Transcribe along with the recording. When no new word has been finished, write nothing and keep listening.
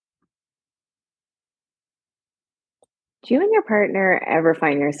Do you and your partner ever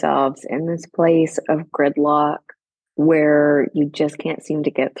find yourselves in this place of gridlock where you just can't seem to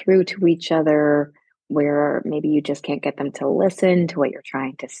get through to each other, where maybe you just can't get them to listen to what you're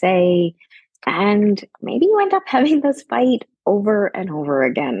trying to say? And maybe you end up having this fight over and over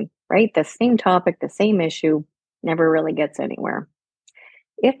again, right? The same topic, the same issue, never really gets anywhere.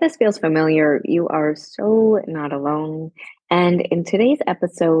 If this feels familiar, you are so not alone. And in today's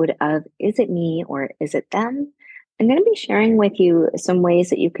episode of Is It Me or Is It Them? I'm going to be sharing with you some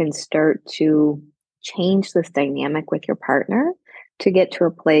ways that you can start to change this dynamic with your partner to get to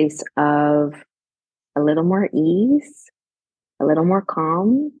a place of a little more ease, a little more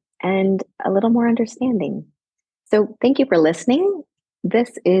calm, and a little more understanding. So, thank you for listening.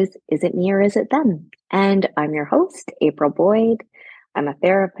 This Is It Me or Is It Them? And I'm your host, April Boyd. I'm a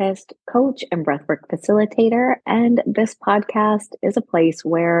therapist, coach, and breathwork facilitator. And this podcast is a place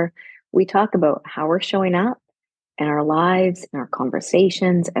where we talk about how we're showing up in our lives, in our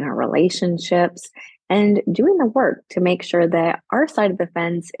conversations, in our relationships, and doing the work to make sure that our side of the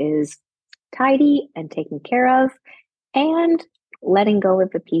fence is tidy and taken care of, and letting go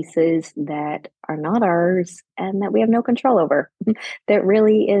of the pieces that are not ours and that we have no control over, that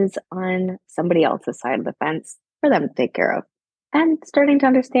really is on somebody else's side of the fence for them to take care of, and starting to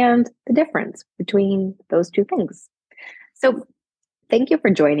understand the difference between those two things. So, thank you for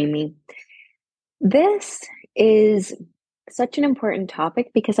joining me. This is such an important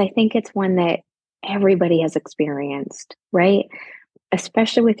topic because I think it's one that everybody has experienced, right?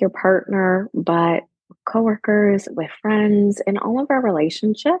 Especially with your partner, but coworkers, with friends, in all of our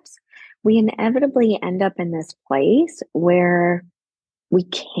relationships, we inevitably end up in this place where we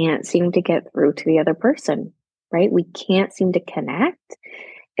can't seem to get through to the other person, right? We can't seem to connect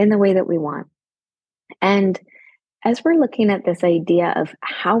in the way that we want. And as we're looking at this idea of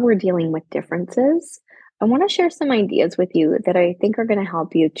how we're dealing with differences, I want to share some ideas with you that I think are going to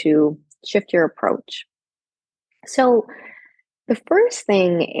help you to shift your approach. So, the first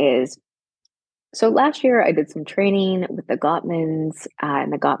thing is, so last year I did some training with the Gottmans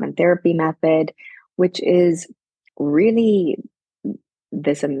and the Gottman therapy method, which is really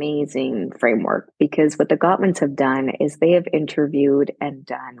this amazing framework, because what the Gottmans have done is they have interviewed and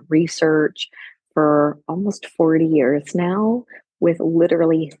done research for almost 40 years now with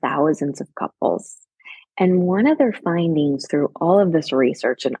literally thousands of couples. And one of their findings through all of this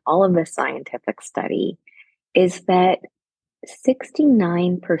research and all of this scientific study is that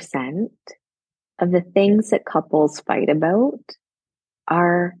 69% of the things that couples fight about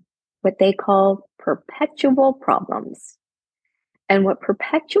are what they call perpetual problems. And what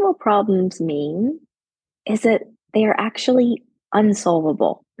perpetual problems mean is that they are actually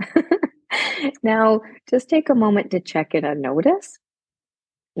unsolvable. Now, just take a moment to check in and notice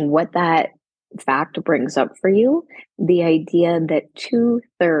what that fact brings up for you. The idea that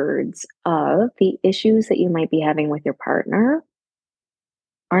 2/3 of the issues that you might be having with your partner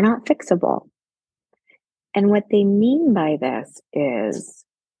are not fixable. And what they mean by this is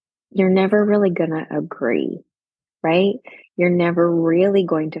you're never really going to agree, right? You're never really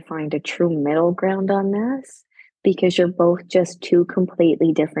going to find a true middle ground on this because you're both just two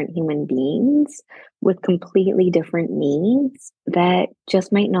completely different human beings with completely different needs that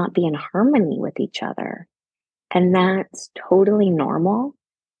just might not be in harmony with each other. And that's totally normal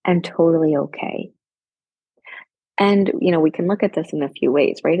and totally okay. And, we can look at this in a few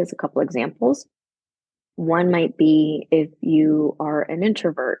ways, right? As a couple examples. One might be if you are an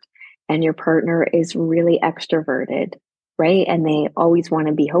introvert and your partner is really extroverted, right? And they always want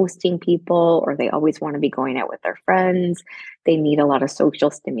to be hosting people, or they always want to be going out with their friends. They need a lot of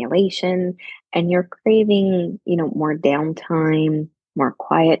social stimulation, and you're craving, more downtime, more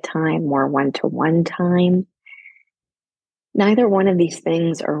quiet time, more one-to-one time. Neither one of these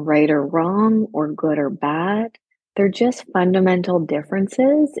things are right or wrong or good or bad. They're just fundamental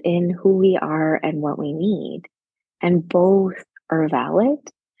differences in who we are and what we need. And both are valid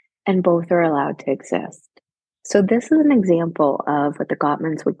and both are allowed to exist. So this is an example of what the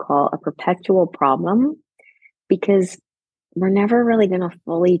Gottmans would call a perpetual problem, because we're never really going to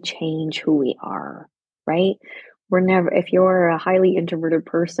fully change who we are, right? If you're a highly introverted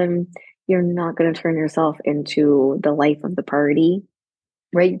person, you're not going to turn yourself into the life of the party,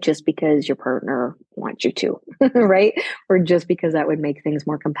 right? Just because your partner wants you to, right? Or just because that would make things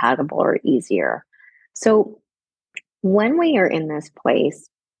more compatible or easier. So when we are in this place,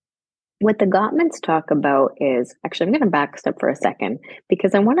 what the Gottmans talk about is, actually, I'm going to back step for a second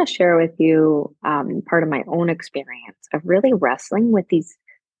because I want to share with you part of my own experience of really wrestling with these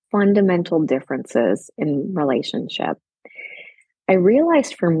fundamental differences in relationship. I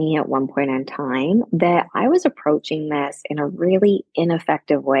realized for me at one point in time that I was approaching this in a really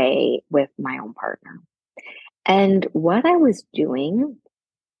ineffective way with my own partner. And what I was doing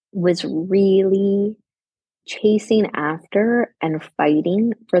was really chasing after and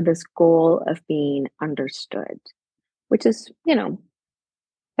fighting for this goal of being understood, which is,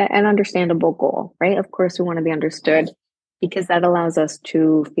 an understandable goal, right? Of course, we want to be understood because that allows us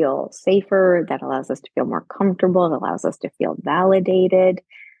to feel safer, that allows us to feel more comfortable, it allows us to feel validated.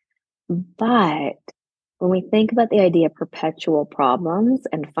 But when we think about the idea of perpetual problems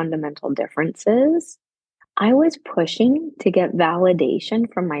and fundamental differences, I was pushing to get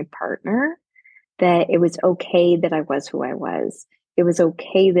validation from my partner that it was okay that I was who I was. It was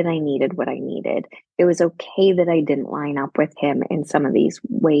okay that I needed what I needed. It was okay that I didn't line up with him in some of these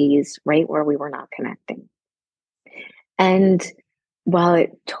ways, right, where we were not connecting. And while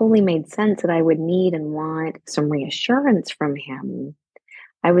it totally made sense that I would need and want some reassurance from him,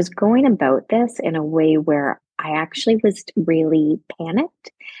 I was going about this in a way where I actually was really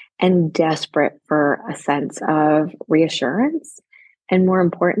panicked and desperate for a sense of reassurance and, more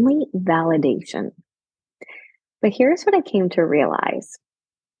importantly, validation. But here's what I came to realize.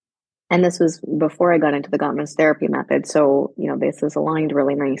 And this was before I got into the Gottman's therapy method. So, this is aligned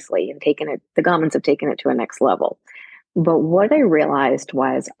really nicely and the Gottmans have taken it to a next level. But what I realized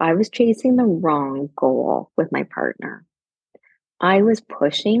was I was chasing the wrong goal with my partner. I was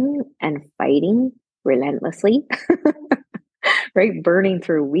pushing and fighting relentlessly, right? Burning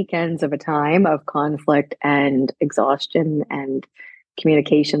through weekends of a time of conflict and exhaustion and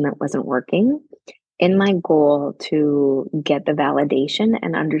communication that wasn't working in my goal to get the validation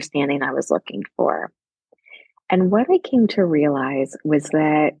and understanding I was looking for. And what I came to realize was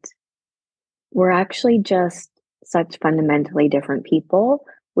that we're actually just such fundamentally different people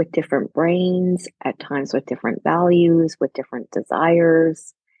with different brains, at times with different values, with different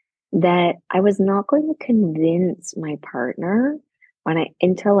desires, that I was not going to convince my partner on an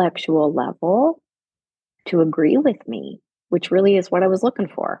intellectual level to agree with me, which really is what I was looking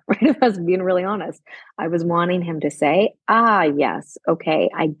for, right? If I was being really honest, I was wanting him to say, yes, okay,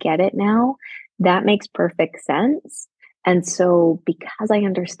 I get it now. That makes perfect sense. And so because I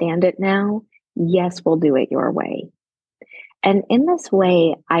understand it now, yes, we'll do it your way. And in this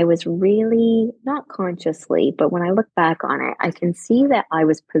way, I was really not consciously, but when I look back on it, I can see that I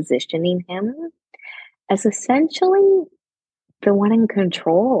was positioning him as essentially the one in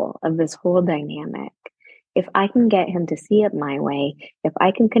control of this whole dynamic. If I can get him to see it my way, if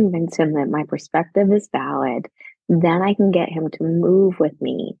I can convince him that my perspective is valid, then I can get him to move with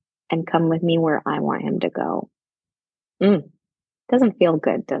me and come with me where I want him to go. Doesn't feel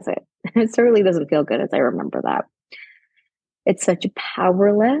good, does it? It certainly doesn't feel good as I remember that. It's such a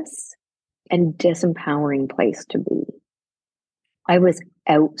powerless and disempowering place to be. I was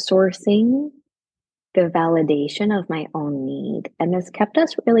outsourcing the validation of my own need, and this kept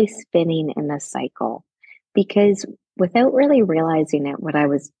us really spinning in this cycle because without really realizing it, what I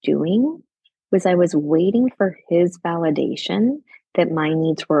was doing was I was waiting for his validation that my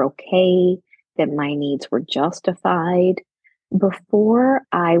needs were okay, that my needs were justified, before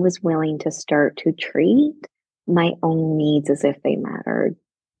I was willing to start to treat my own needs as if they mattered.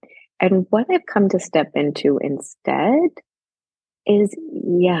 And what I've come to step into instead is,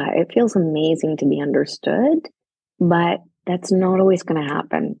 it feels amazing to be understood, but that's not always going to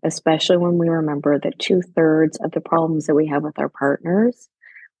happen, especially when we remember that 2/3 of the problems that we have with our partners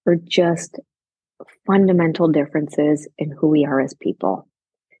are just fundamental differences in who we are as people.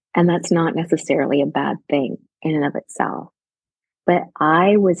 And that's not necessarily a bad thing in and of itself. But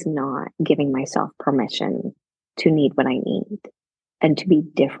I was not giving myself permission to need what I need and to be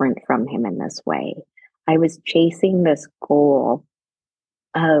different from him in this way. I was chasing this goal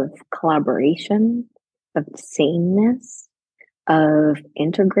of collaboration, of sameness, of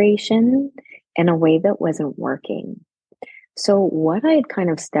integration in a way that wasn't working. So, what I had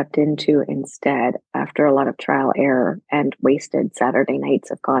kind of stepped into instead, after a lot of trial error and wasted Saturday nights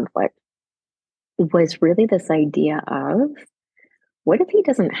of conflict, was really this idea of what if he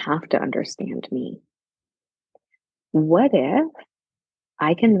doesn't have to understand me? What if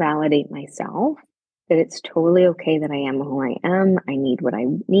I can validate myself that it's totally okay that I am who I am? I need what I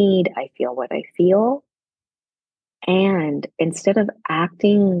need. I feel what I feel. And instead of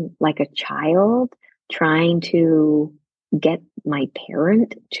acting like a child, trying to get my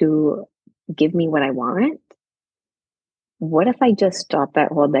parent to give me what I want, what if I just stop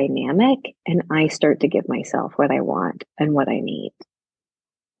that whole dynamic and I start to give myself what I want and what I need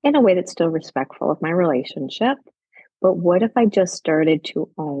in a way that's still respectful of my relationship? But what if I just started to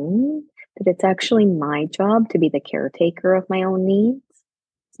own that it's actually my job to be the caretaker of my own needs.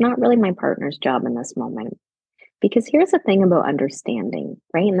 It's not really my partner's job in this moment. Because here's the thing about understanding,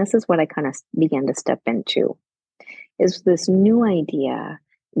 right? And this is what I kind of began to step into is this new idea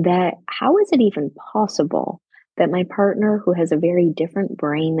that how is it even possible that my partner, who has a very different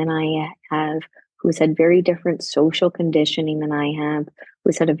brain than I have, who's had very different social conditioning than I have,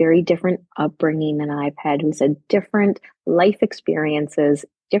 who's had a very different upbringing than I've had, who's had different life experiences,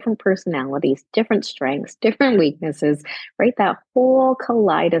 different personalities, different strengths, different weaknesses, right? That whole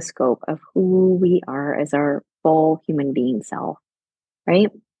kaleidoscope of who we are as our full human being self, right?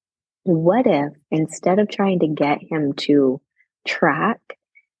 What if instead of trying to get him to track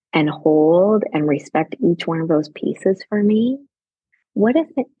and hold and respect each one of those pieces for me, what if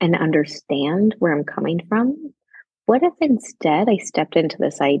and understand where I'm coming from? What if instead I stepped into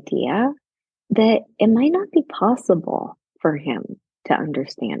this idea that it might not be possible for him to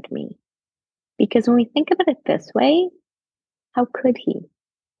understand me? Because when we think about it this way, how could he?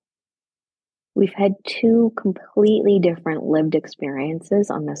 We've had two completely different lived experiences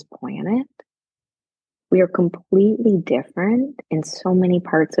on this planet. We are completely different in so many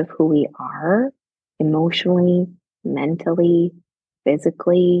parts of who we are emotionally, mentally,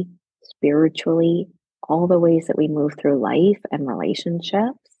 physically, spiritually, all the ways that we move through life and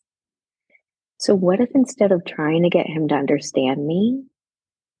relationships. So, what if instead of trying to get him to understand me,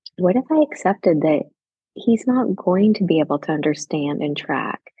 what if I accepted that he's not going to be able to understand and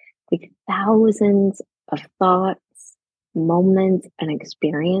track the thousands of thoughts, moments, and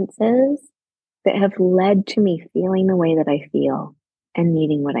experiences that have led to me feeling the way that I feel and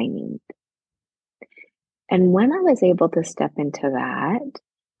needing what I need? And when I was able to step into that,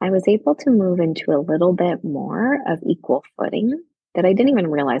 I was able to move into a little bit more of equal footing that I didn't even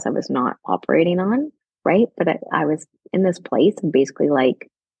realize I was not operating on, right? But I was in this place of basically like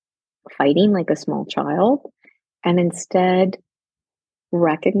fighting like a small child, and instead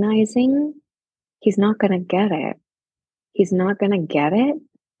recognizing he's not going to get it. He's not going to get it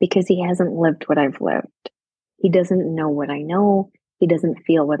because he hasn't lived what I've lived. He doesn't know what I know. He doesn't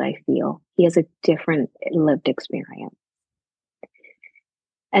feel what I feel. He has a different lived experience.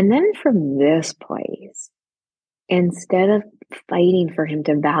 And then from this place, instead of fighting for him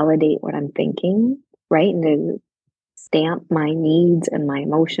to validate what I'm thinking, right, and to stamp my needs and my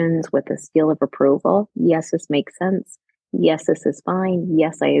emotions with a seal of approval, yes, this makes sense. Yes, this is fine.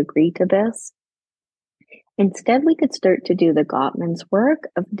 Yes, I agree to this. Instead, we could start to do the Gottman's work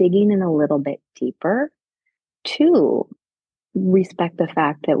of digging in a little bit deeper to respect the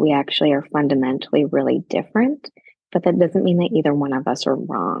fact that we actually are fundamentally really different, but that doesn't mean that either one of us are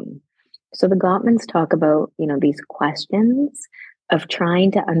wrong. So the Gottmans talk about, these questions of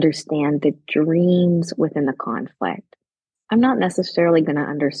trying to understand the dreams within the conflict. I'm not necessarily going to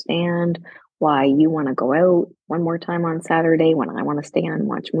understand why you want to go out one more time on Saturday when I want to stay and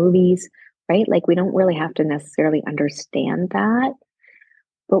watch movies, right? Like we don't really have to necessarily understand that,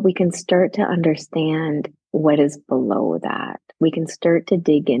 but we can start to understand what is below that. We can start to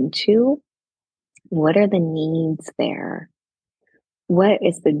dig into what are the needs there? What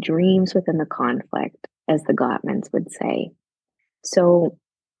is the dreams within the conflict, as the Gottmans would say? So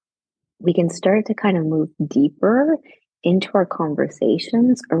we can start to kind of move deeper into our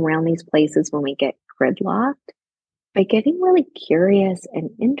conversations around these places when we get gridlocked by getting really curious and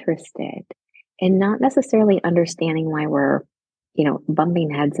interested and not necessarily understanding why we're,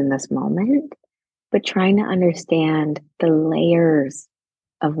 bumping heads in this moment, but trying to understand the layers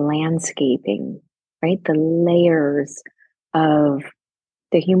of landscaping, right? The layers of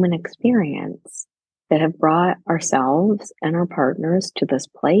the human experience that have brought ourselves and our partners to this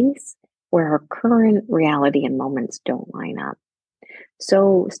place where our current reality and moments don't line up.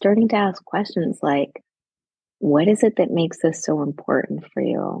 So starting to ask questions like, what is it that makes this so important for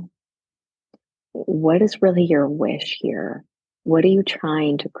you? What is really your wish here? What are you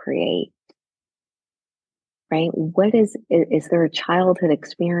trying to create? Right? What is there a childhood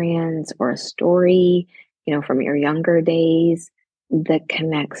experience or a story, from your younger days that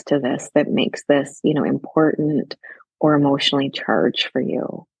connects to this, that makes this, important or emotionally charged for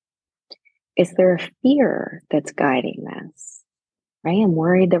you? Is there a fear that's guiding this? Right? I'm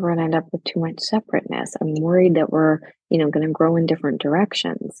worried that we're going to end up with too much separateness. I'm worried that we're, going to grow in different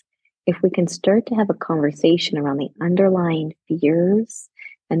directions. If we can start to have a conversation around the underlying fears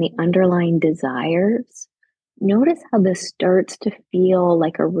and the underlying desires, notice how this starts to feel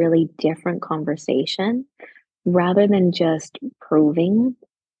like a really different conversation rather than just proving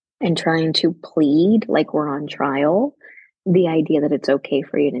and trying to plead like we're on trial the idea that it's okay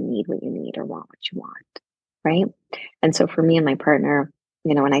for you to need what you need or want what you want, right? And so for me and my partner,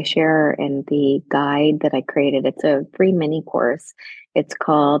 And I share in the guide that I created, it's a free mini course. It's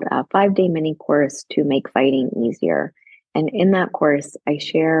called a 5-day mini course to make fighting easier. And in that course, I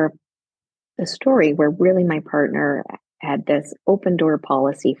share a story where really my partner had this open door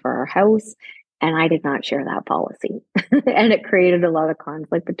policy for our house, and I did not share that policy. And it created a lot of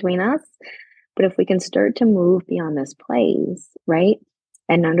conflict between us. But if we can start to move beyond this place, right,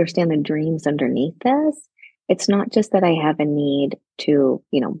 and understand the dreams underneath this, it's not just that I have a need to,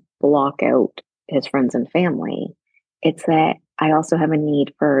 block out his friends and family. It's that I also have a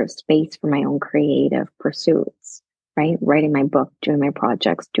need for space for my own creative pursuits, right? Writing my book, doing my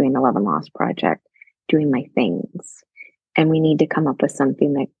projects, doing the Love and Loss project, doing my things. And we need to come up with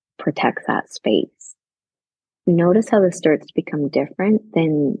something that protects that space. Notice how this starts to become different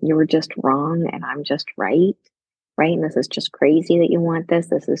than you were just wrong and I'm just right, right? And this is just crazy that you want this.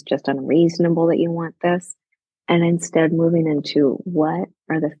 This is just unreasonable that you want this. And instead, moving into what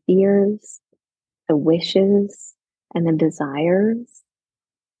are the fears, the wishes, and the desires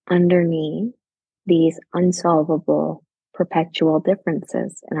underneath these unsolvable, perpetual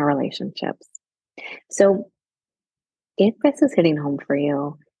differences in our relationships. So, if this is hitting home for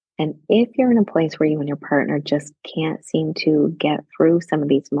you, and if you're in a place where you and your partner just can't seem to get through some of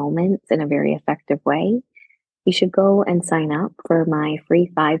these moments in a very effective way, you should go and sign up for my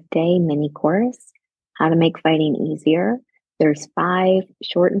free 5-day mini course, How to Make Fighting Easier. There's 5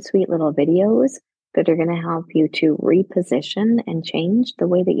 short and sweet little videos that are going to help you to reposition and change the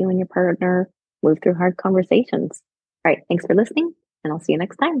way that you and your partner move through hard conversations. All right, thanks for listening, and I'll see you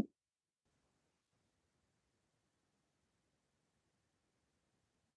next time.